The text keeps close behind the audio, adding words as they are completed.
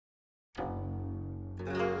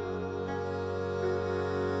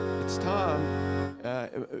It's time.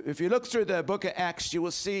 If you look through the book of Acts, you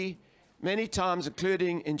will see many times,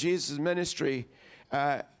 including in Jesus' ministry,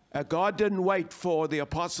 God didn't wait for the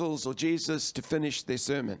apostles or Jesus to finish their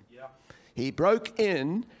sermon. Yeah. He broke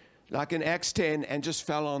in, like in Acts 10, and just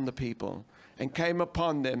fell on the people and came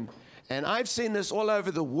upon them. And I've seen this all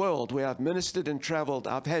over the world where I've ministered and traveled.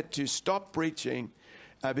 I've had to stop preaching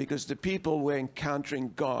because the people were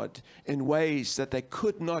encountering God in ways that they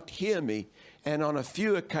could not hear me. And on a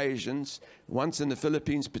few occasions, once in the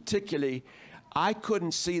Philippines particularly, I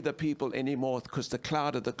couldn't see the people anymore because the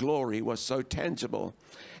cloud of the glory was so tangible.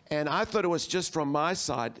 And I thought it was just from my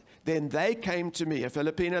side. Then they came to me, a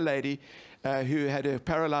Filipina lady who had her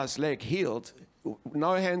paralyzed leg healed,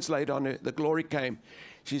 no hands laid on her, the glory came.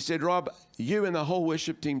 She said, Rob, you and the whole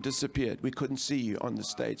worship team disappeared. We couldn't see you on the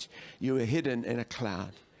stage. You were hidden in a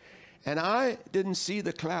cloud. And I didn't see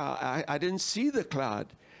the cloud. I didn't see the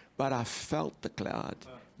cloud, but I felt the cloud.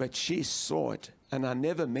 But she saw it. And I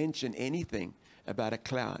never mentioned anything about a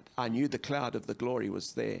cloud. I knew the cloud of the glory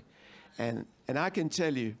was there. And I can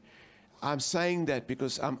tell you, I'm saying that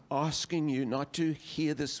because I'm asking you not to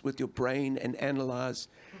hear this with your brain and analyze.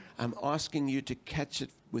 I'm asking you to catch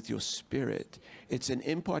it with your spirit. It's an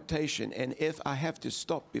impartation. And if I have to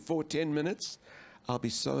stop before 10 minutes, I'll be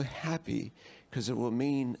so happy because it will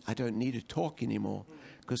mean I don't need to talk anymore.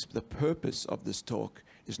 Because the purpose of this talk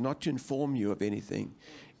is not to inform you of anything.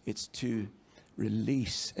 It's to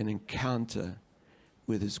release an encounter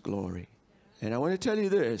with His glory. And I want to tell you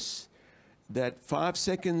this, that 5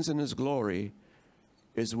 seconds in His glory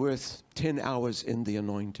is worth 10 hours in the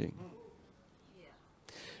anointing.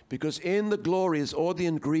 Because in the glory is all the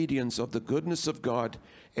ingredients of the goodness of God,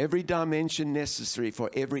 every dimension necessary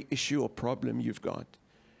for every issue or problem you've got.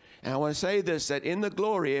 And I want to say this, that in the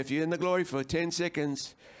glory, if you're in the glory for 10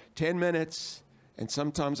 seconds, 10 minutes, and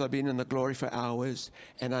sometimes I've been in the glory for hours,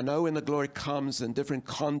 and I know when the glory comes in different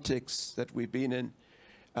contexts that we've been in,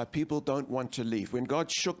 people don't want to leave. When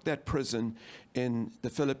God shook that prison in the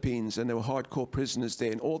Philippines, and there were hardcore prisoners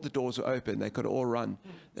there, and all the doors were open, they could all run,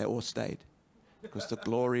 they all stayed. Because the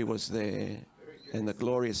glory was there. And the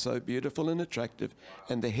glory is so beautiful and attractive.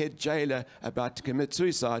 And the head jailer about to commit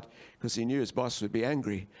suicide because he knew his boss would be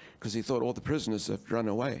angry because he thought all the prisoners had run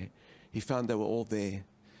away. He found they were all there.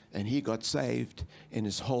 And he got saved, and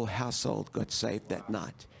his whole household got saved that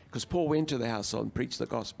night. Because Paul went to the household and preached the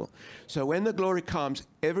gospel. So when the glory comes,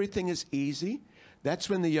 everything is easy. That's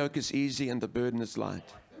when the yoke is easy and the burden is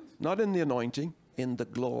light. Not in the anointing, in the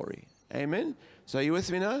glory. Amen? So are you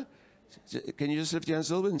with me now? Can you just lift your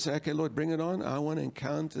hands a little bit and say, okay, Lord, bring it on. I want to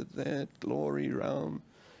encounter that glory realm.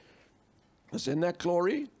 Because in that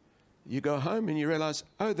glory, you go home and you realize,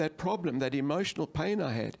 oh, that problem, that emotional pain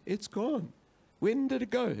I had, it's gone. When did it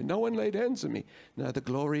go? No one laid hands on me. No, the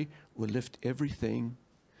glory will lift everything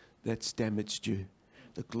that's damaged you.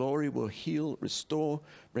 The glory will heal, restore,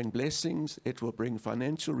 bring blessings. It will bring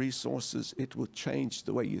financial resources. It will change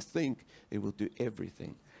the way you think. It will do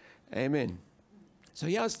everything. Amen. So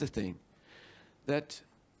here's the thing, that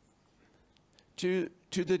to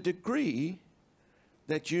the degree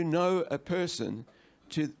that you know a person,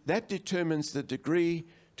 that determines the degree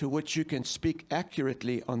to which you can speak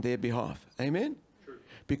accurately on their behalf. Amen? True.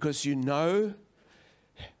 Because you know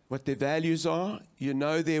what their values are, you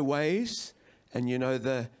know their ways, and you know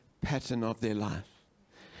the pattern of their life.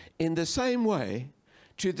 In the same way,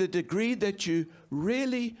 to the degree that you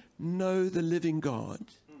really know the living God,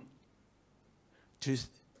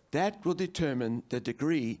 that will determine the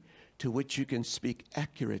degree to which you can speak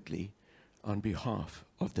accurately on behalf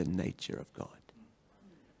of the nature of God.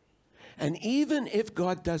 And even if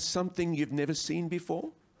God does something you've never seen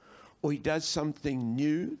before, or He does something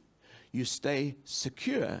new, you stay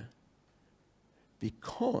secure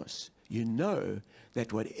because you know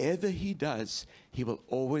that whatever He does, He will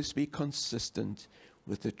always be consistent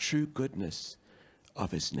with the true goodness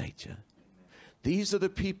of His nature. These are the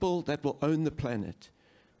people that will own the planet.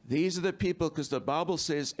 These are the people, because the Bible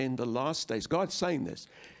says in the last days, God's saying this,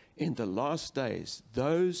 in the last days,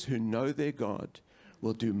 those who know their God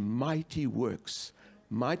will do mighty works,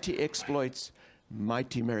 mighty exploits,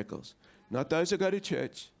 mighty miracles. Not those who go to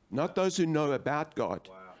church, not those who know about God,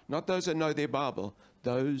 not those who know their Bible,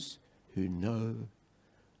 those who know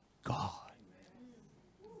God.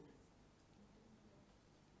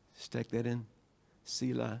 Just take that in.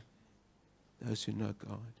 Selah. Those who know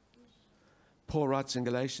God. Paul writes in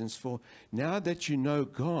Galatians 4, now that you know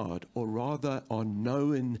God, or rather are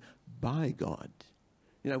known by God.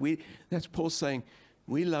 You know, that's Paul saying,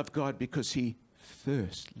 we love God because He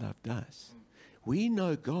first loved us. We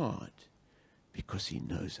know God Because he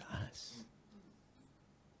knows us.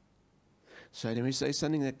 So let me say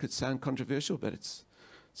something that could sound controversial, but it's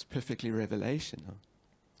perfectly revelational.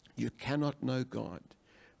 You cannot know God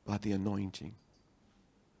by the anointing.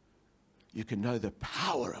 You can know the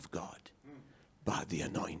power of God by the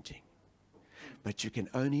anointing. But you can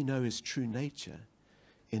only know his true nature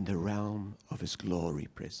in the realm of his glory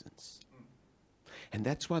presence. And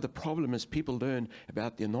that's why the problem is people learn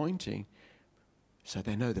about the anointing, so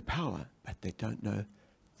they know the power, but they don't know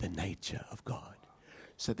the nature of God.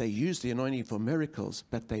 So they use the anointing for miracles,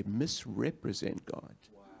 but they misrepresent God.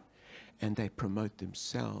 Wow. And they promote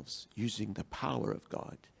themselves using the power of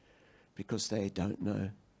God because they don't know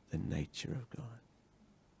the nature of God.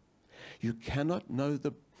 You cannot know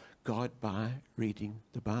the God by reading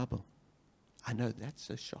the Bible. I know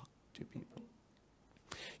that's a shock to people.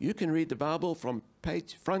 You can read the Bible from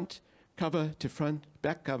page, front cover to front,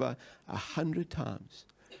 back cover 100 times,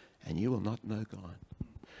 and you will not know God.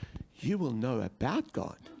 You will know about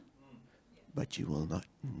God, but you will not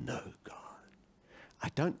know God. I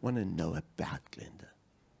don't want to know about Glenda.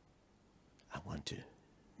 I want to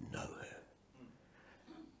know her.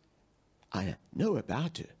 I know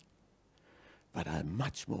about her, but I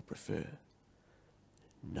much more prefer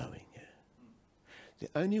knowing her. The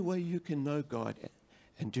only way you can know God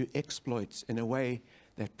and do exploits in a way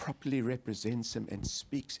that properly represents him and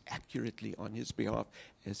speaks accurately on his behalf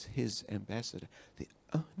as his ambassador, the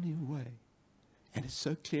only way, and it's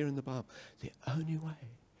so clear in the Bible, the only way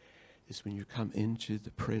is when you come into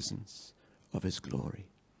the presence of his glory.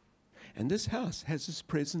 And this house has this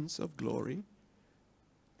presence of glory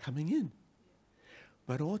coming in.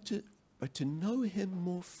 But to know him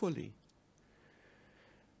more fully,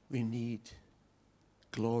 we need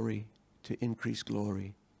glory to increase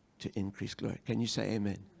glory to increase glory. Can you say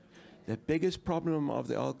amen? The biggest problem of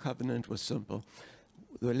the old covenant was simple.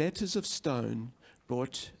 The letters of stone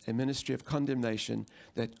brought a ministry of condemnation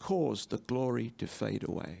that caused the glory to fade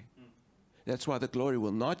away. That's why the glory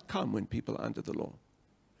will not come when people are under the law.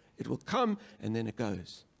 It will come and then it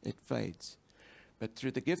goes. It fades. But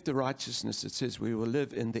through the gift of righteousness, it says we will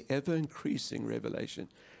live in the ever-increasing revelation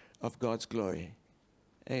of God's glory.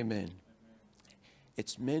 Amen.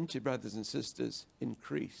 It's meant to, brothers and sisters,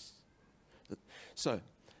 increase. So,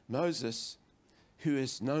 Moses, who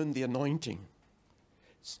has known the anointing,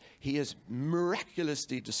 he has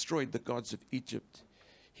miraculously destroyed the gods of Egypt.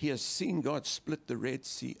 He has seen God split the Red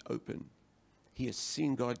Sea open. He has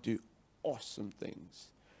seen God do awesome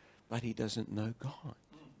things, but he doesn't know God.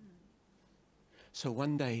 So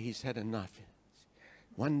one day he's had enough.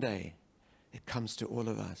 One day it comes to all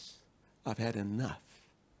of us. I've had enough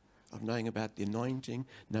of knowing about the anointing,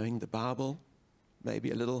 knowing the Bible,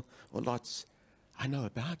 maybe a little or lots. I know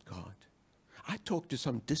about God. I talk to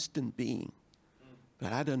some distant being,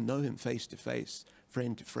 but I don't know him face to face,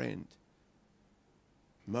 friend to friend.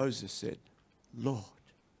 Moses said, Lord,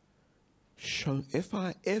 show, if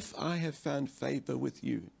I have found favor with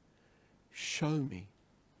you, show me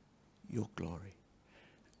your glory.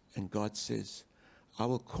 And God says, I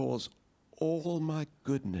will cause all my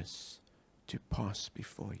goodness to pass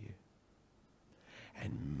before you.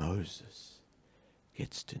 And Moses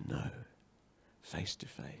gets to know face to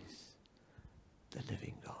face the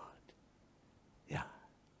living God. Yeah.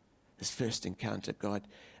 His first encounter, God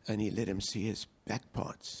only let him see his back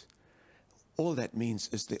parts. All that means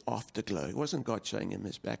is the afterglow. It wasn't God showing him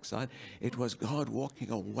his backside. It was God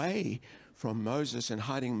walking away from Moses and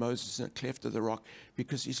hiding Moses in a cleft of the rock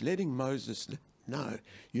because he's letting Moses know,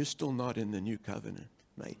 you're still not in the new covenant,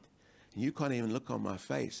 mate. And you can't even look on my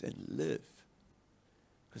face and live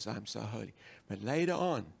because I'm so holy. But later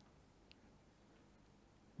on,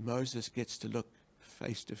 Moses gets to look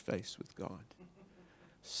face to face with God.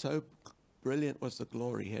 So brilliant was the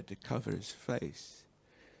glory, he had to cover his face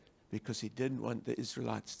because he didn't want the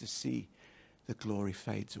Israelites to see the glory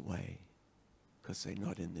fades away because they're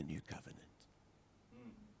not in the new covenant.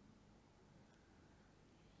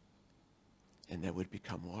 And they would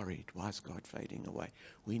become worried. Why is God fading away?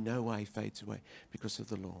 We know why he fades away, because of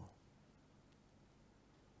the law.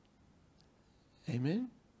 Amen?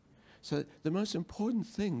 So the most important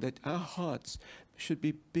thing that our hearts should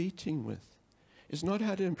be beating with is not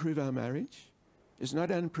how to improve our marriage. It's not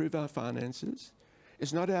how to improve our finances.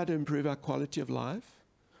 It's not how to improve our quality of life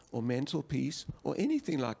or mental peace or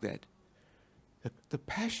anything like that. The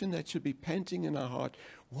passion that should be panting in our heart,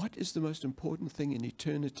 what is the most important thing in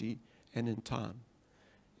eternity and in time?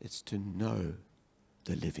 It's to know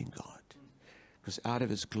the living God. Because out of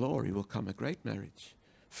his glory will come a great marriage,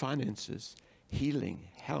 finances, healing,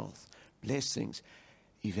 health, blessings,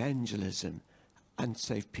 evangelism,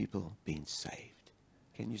 unsaved people being saved.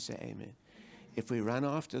 Can you say amen? if we run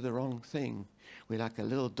after the wrong thing, we're like a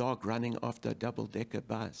little dog running after a double-decker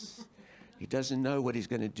bus. He doesn't know what he's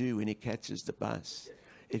going to do when he catches the bus.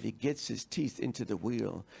 If he gets his teeth into the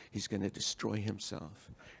wheel, he's going to destroy himself.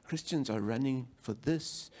 Christians are running for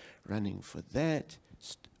this, running for that.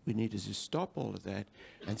 We need to just stop all of that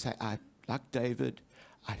and say, like David,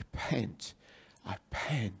 I pant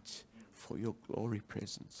for your glory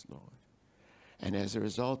presence, Lord. And as a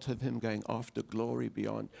result of him going after glory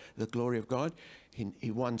beyond the glory of God, he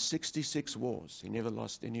won 66 wars. He never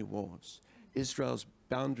lost any wars. Israel's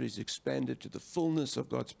boundaries expanded to the fullness of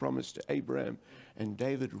God's promise to Abraham, and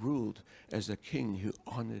David ruled as a king who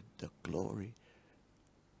honored the glory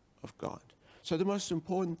of God. So the most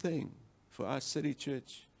important thing for our city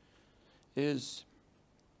church is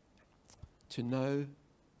to know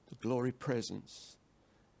the glory presence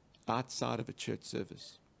outside of a church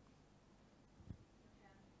service,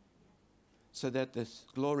 so that the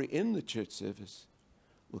glory in the church service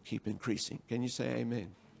will keep increasing. Can you say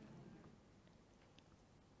amen?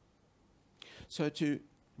 So to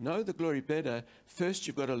know the glory better, first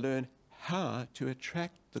you've got to learn how to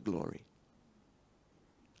attract the glory.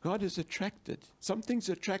 God is attracted. Some things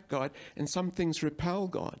attract God and some things repel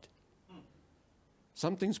God.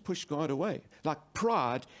 Some things push God away. Like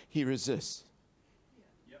pride, he resists.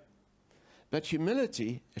 But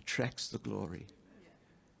humility attracts the glory.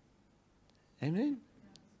 Amen?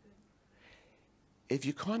 If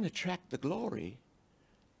you can't attract the glory,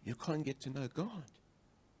 you can't get to know God.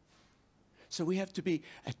 So we have to be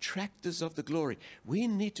attractors of the glory. We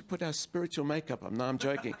need to put our spiritual makeup on. No, I'm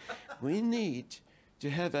joking. We need to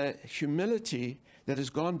have a humility that has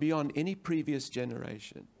gone beyond any previous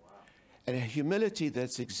generation. And a humility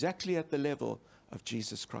that's exactly at the level of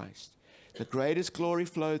Jesus Christ. The greatest glory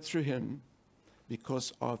flowed through him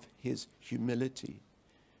because of his humility,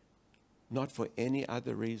 not for any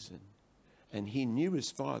other reason. And he knew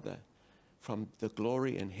his Father from the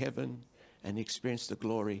glory in heaven, and he experienced the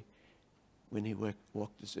glory when he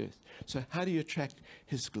walked this earth. So how do you attract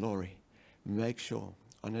his glory? Make sure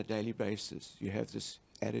on a daily basis you have this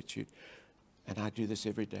attitude, and I do this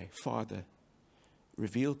every day. Father,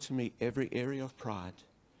 reveal to me every area of pride,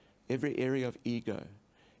 every area of ego,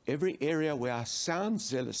 every area where I sound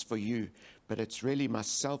zealous for you, but it's really my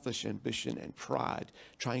selfish ambition and pride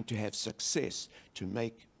trying to have success to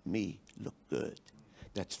make me look good.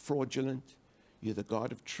 That's fraudulent. You're the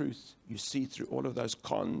God of truth. You see through all of those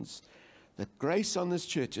cons. The grace on this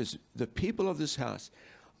church is the people of this house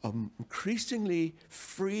are increasingly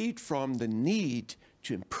freed from the need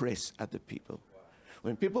to impress other people.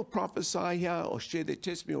 When people prophesy here or share their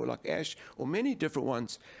testimony, or like Ash or many different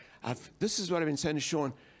ones, this is what I've been saying to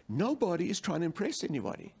Sean, nobody is trying to impress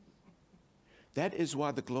anybody. That is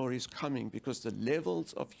why the glory is coming, because the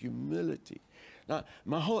levels of humility. Now,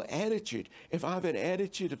 my whole attitude, if I have an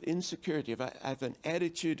attitude of insecurity, if I have an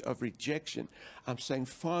attitude of rejection, I'm saying,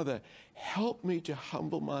 Father, help me to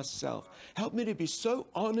humble myself. Help me to be so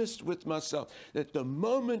honest with myself that the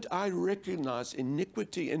moment I recognize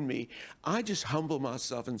iniquity in me, I just humble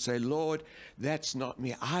myself and say, Lord, that's not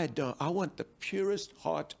me. I want the purest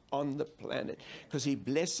heart on the planet, because he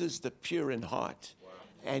blesses the pure in heart.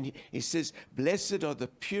 And he says, blessed are the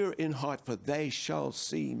pure in heart, for they shall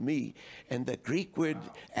see me. And the Greek word,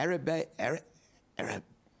 Aramaic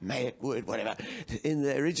word, whatever, in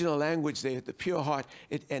the original language there, the pure heart,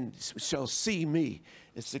 and shall see me.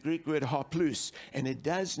 It's the Greek word harplus. And it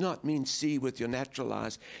does not mean see with your natural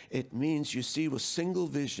eyes. It means you see with single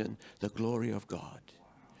vision the glory of God.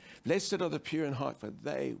 Blessed are the pure in heart, for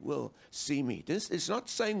they will see me. This is not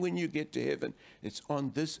saying when you get to heaven. It's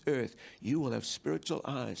on this earth. You will have spiritual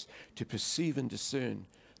eyes to perceive and discern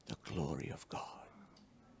the glory of God.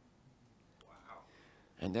 Wow.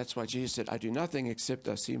 And that's why Jesus said, I do nothing except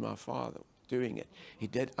I see my Father doing it. He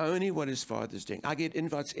did only what his Father's doing. I get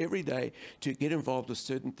invites every day to get involved with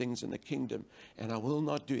certain things in the kingdom, and I will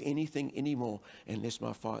not do anything anymore unless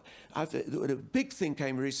my Father. A big thing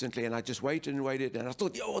came recently, and I just waited and waited, and I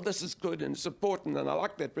thought, oh, this is good and it's important, and I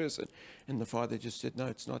like that person. And the Father just said, no,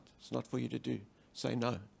 it's not for you to do. Say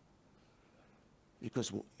no.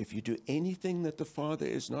 Because if you do anything that the Father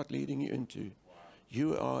is not leading you into,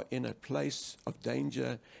 you are in a place of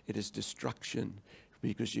danger. It is destruction,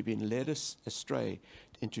 because you've been led astray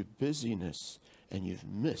into busyness, and you've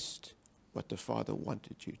missed what the Father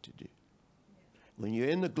wanted you to do. When you're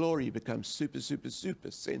in the glory, you become super, super, super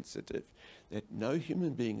sensitive that no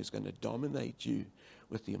human being is going to dominate you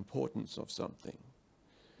with the importance of something.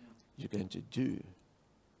 You're going to do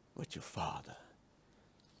what your Father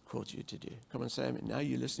called you to do. Come on, Sam. Now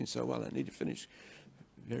you're listening so well. I need to finish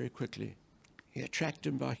very quickly. You attract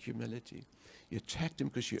him by humility. You attract him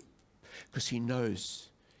because you because he knows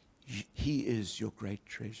he is your great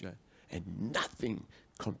treasure and nothing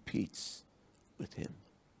competes with him.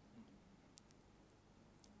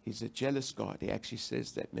 He's a jealous God. He actually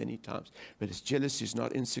says that many times. But his jealousy is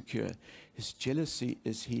not insecure. His jealousy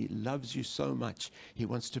is he loves you so much. He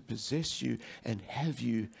wants to possess you and have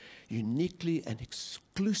you uniquely and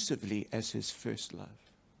exclusively as his first love.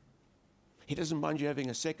 He doesn't mind you having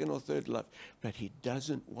a second or third love, but he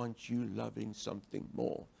doesn't want you loving something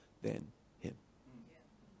more than him.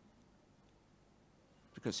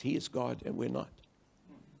 Because he is God and we're not.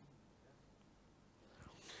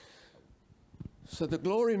 So the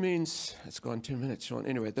glory means, it's gone 2 minutes, Sean.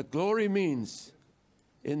 Anyway, the glory means,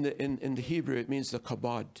 in the Hebrew, it means the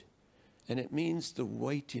kabod. And it means the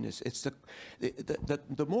weightiness. It's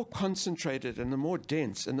the more concentrated and the more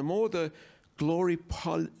dense and the more the glory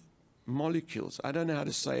molecules. I don't know how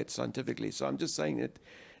to say it scientifically, so I'm just saying it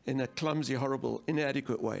in a clumsy, horrible,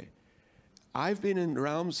 inadequate way. I've been in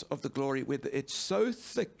realms of the glory where it's so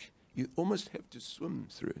thick, you almost have to swim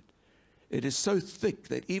through it. It is so thick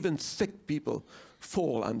that even thick people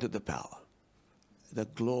fall under the power. The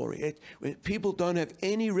glory. When people don't have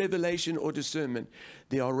any revelation or discernment,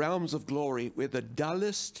 there are realms of glory where the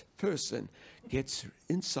dullest person gets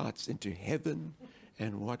insights into heaven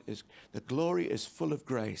and what is. The glory is full of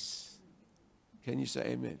grace. Can you say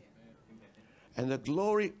amen? And the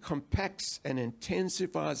glory compacts and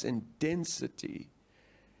intensifies in density.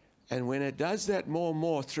 And when it does that more and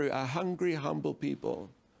more through a hungry, humble people,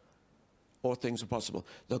 all things are possible.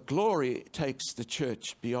 The glory takes the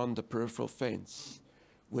church beyond the peripheral fence,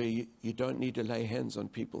 where you don't need to lay hands on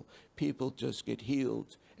people. People just get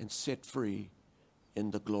healed and set free in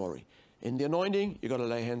the glory. In the anointing, you've got to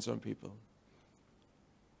lay hands on people.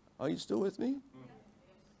 Are you still with me?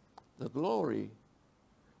 The glory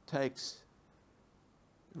takes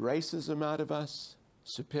racism out of us,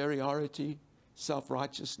 superiority,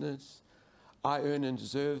 self-righteousness. I earn and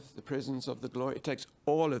deserve the presence of the glory. It takes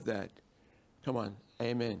all of that. Come on,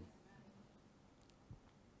 amen.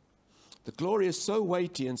 The glory is so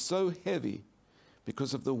weighty and so heavy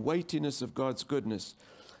because of the weightiness of God's goodness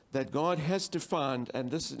that God has to find,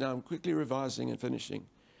 and this is now I'm quickly revising and finishing,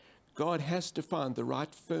 God has to find the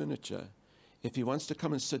right furniture if he wants to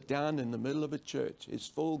come and sit down in the middle of a church, his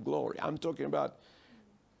full glory. I'm talking about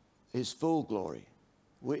his full glory.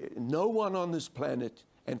 No one on this planet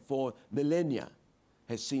and for millennia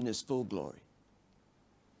has seen his full glory.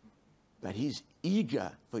 But he's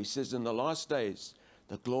eager, for he says in the last days,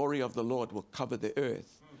 the glory of the Lord will cover the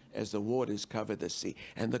earth as the waters cover the sea.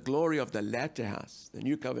 And the glory of the latter house, the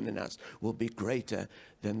new covenant house, will be greater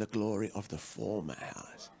than the glory of the former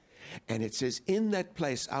house. And it says, in that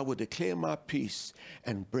place I will declare my peace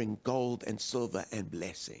and bring gold and silver and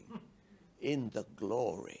blessing. In the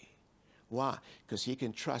glory. Why? Because he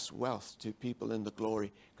can trust wealth to people in the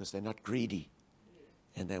glory because they're not greedy.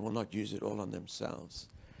 And they will not use it all on themselves.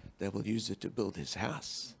 They will use it to build his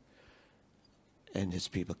house and his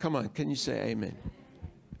people. Come on, can you say amen?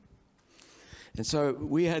 And so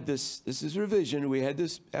we had this is revision, we had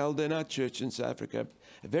this elder in our church in South Africa,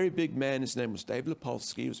 a very big man. His name was Dave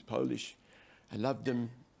Lepolsky. He was Polish. I loved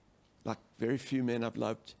him like very few men I've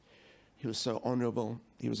loved. He was so honorable.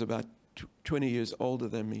 He was about 20 years older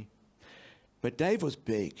than me. But Dave was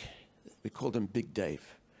big. We called him Big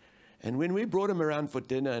Dave. And when we brought him around for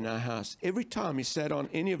dinner in our house, every time he sat on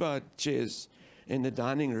any of our chairs in the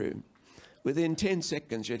dining room, within 10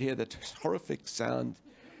 seconds, you'd hear that horrific sound,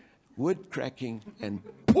 wood cracking, and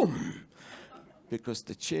boom, because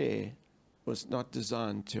the chair was not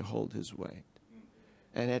designed to hold his weight.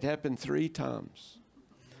 And it happened 3 times.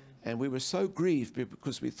 And we were so grieved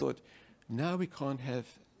because we thought, now we can't have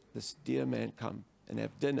this dear man come and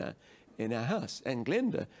have dinner in our house. And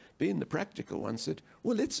Glenda, being the practical one, said,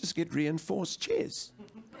 well, let's just get reinforced chairs.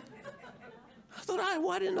 I thought,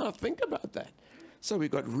 why didn't I think about that? So we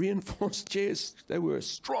got reinforced chairs. They were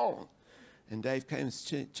strong. And Dave came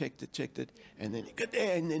and checked it, and then he could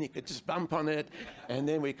there, and then he could just bump on it, and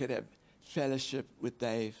then we could have fellowship with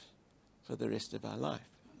Dave for the rest of our life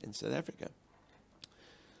in South Africa.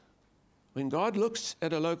 When God looks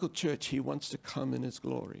at a local church, he wants to come in his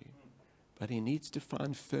glory. But he needs to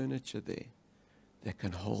find furniture there that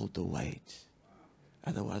can hold the weight.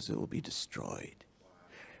 Otherwise, it will be destroyed.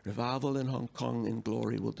 Revival in Hong Kong in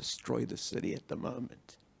glory will destroy the city at the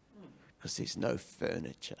moment because there's no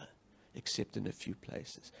furniture except in a few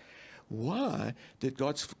places. Why did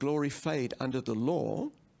God's glory fade under the law,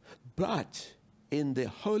 but in the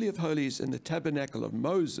Holy of Holies in the tabernacle of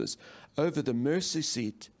Moses over the mercy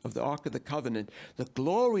seat of the Ark of the Covenant, the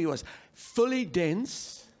glory was fully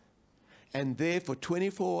dense and there for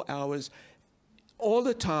 24 hours all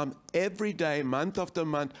the time, every day, month after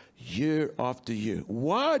month, year after year.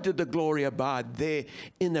 Why did the glory abide there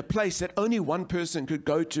in a place that only one person could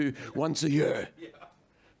go to once a year?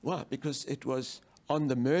 Why? Because it was on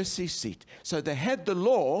the mercy seat. So they had the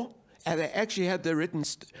law, and they actually had the written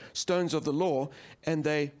stones of the law, and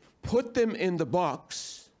they put them in the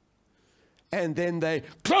box, and then they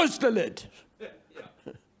closed the lid.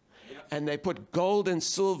 And they put gold and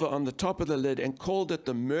silver on the top of the lid and called it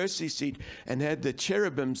the mercy seat, and had the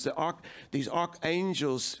cherubims, these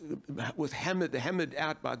archangels with hammered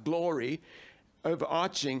out by glory,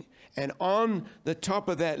 overarching. And on the top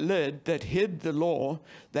of that lid that hid the law,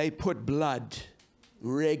 they put blood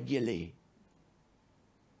regularly.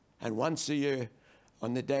 And once a year,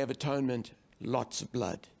 on the Day of Atonement, lots of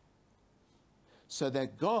blood. So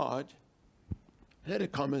that God,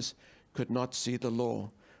 inverted commas, could not see the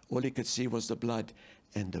law. All he could see was the blood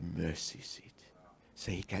and the mercy seat.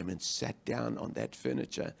 So he came and sat down on that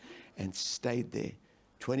furniture and stayed there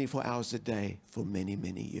 24 hours a day for many,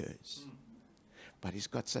 many years. But he's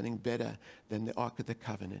got something better than the Ark of the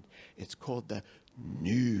Covenant. It's called the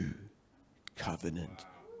New Covenant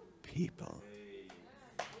people.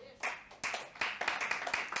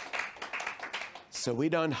 So we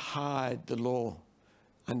don't hide the law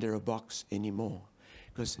under a box anymore,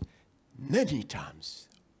 because many times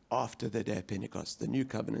after the day of Pentecost, the new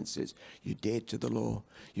covenant says, you're dead to the law,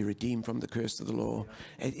 you're redeemed from the curse of the law.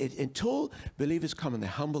 Until believers come and they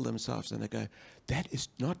humble themselves and they go, that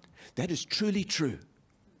is truly true.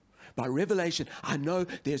 By revelation, I know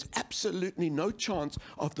there's absolutely no chance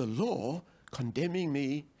of the law condemning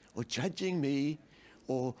me or judging me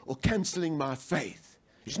or canceling my faith.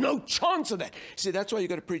 There's no chance of that. See, that's why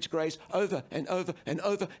you've got to preach grace over and over and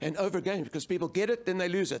over and over again, because people get it, then they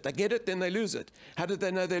lose it. They get it, then they lose it. How did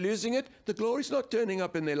they know they're losing it? The glory's not turning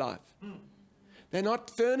up in their life. They're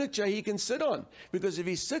not furniture he can sit on, because if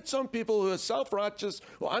he sits on people who are self-righteous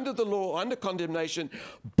or under the law or under condemnation,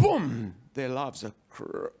 boom, their lives are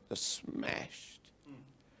smashed.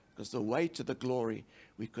 Because the way to the glory,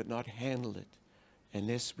 we could not handle it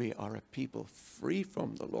unless we are a people free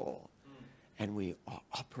from the law. And we are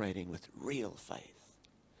operating with real faith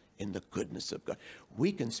in the goodness of God.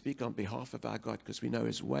 We can speak on behalf of our God because we know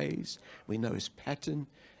his ways, we know his pattern,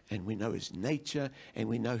 and we know his nature, and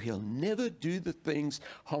we know he'll never do the things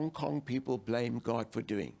Hong Kong people blame God for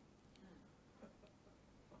doing.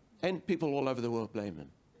 And people all over the world blame him.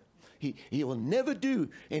 He will never do,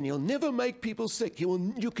 and he'll never make people sick.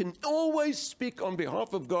 You can always speak on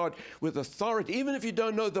behalf of God with authority. Even if you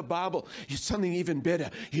don't know the Bible, you're something even better.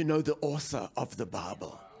 You know the author of the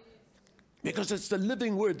Bible. Because it's the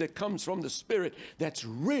living word that comes from the Spirit. That's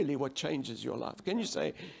really what changes your life. Can you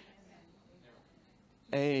say,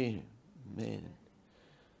 Amen?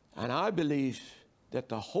 And I believe that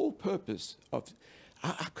the whole purpose of,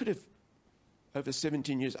 I could have, over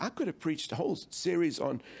 17 years, I could have preached a whole series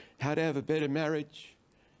on how to have a better marriage,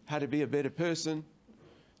 how to be a better person,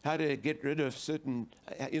 how to get rid of certain,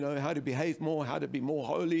 how to behave more, how to be more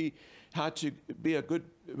holy, how to be a good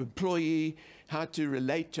employee, how to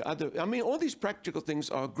relate to other. I mean, all these practical things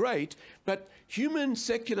are great, but human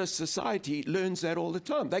secular society learns that all the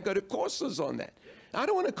time. They go to courses on that. I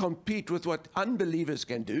don't want to compete with what unbelievers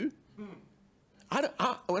can do.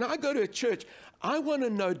 When I go to a church, I want to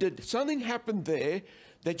know, did something happen there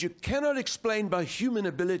that you cannot explain by human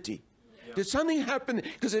ability? Yeah. Did something happen?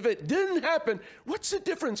 Because if it didn't happen, what's the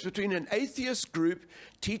difference between an atheist group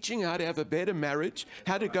teaching how to have a better marriage,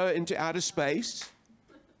 how to go into outer space?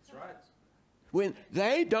 That's right. When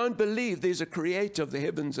they don't believe there's a creator of the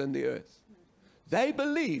heavens and the earth. They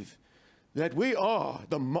believe that we are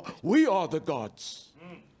the gods.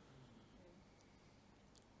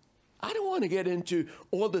 I don't want to get into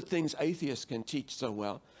all the things atheists can teach so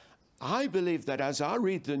well. I believe that as I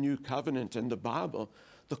read the New Covenant and the Bible,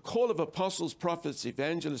 the call of apostles, prophets,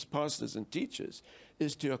 evangelists, pastors, and teachers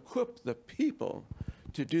is to equip the people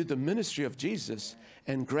to do the ministry of Jesus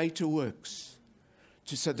and greater works,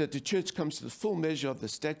 so that the church comes to the full measure of the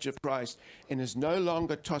stature of Christ and is no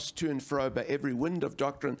longer tossed to and fro by every wind of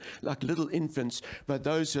doctrine like little infants, but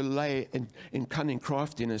those who lay in cunning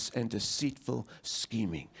craftiness and deceitful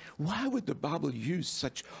scheming. Why would the Bible use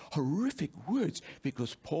such horrific words?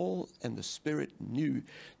 Because Paul and the Spirit knew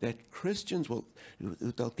that Christians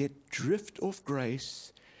they'll get drift off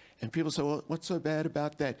grace, and people say, well, what's so bad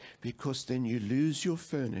about that? Because then you lose your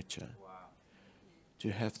furniture.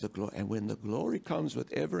 To have the glory. And when the glory comes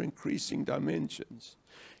with ever-increasing dimensions,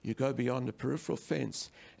 you go beyond the peripheral fence,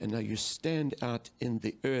 and now you stand out in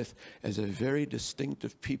the earth as a very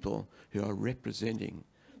distinctive people who are representing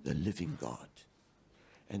the living God.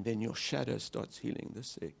 And then your shadow starts healing the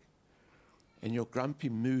sick. and your grumpy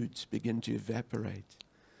moods begin to evaporate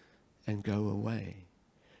and go away.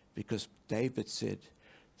 Because David said,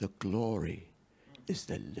 the glory is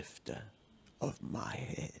the lifter of my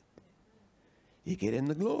head. You get in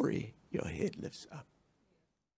the glory, your head lifts up.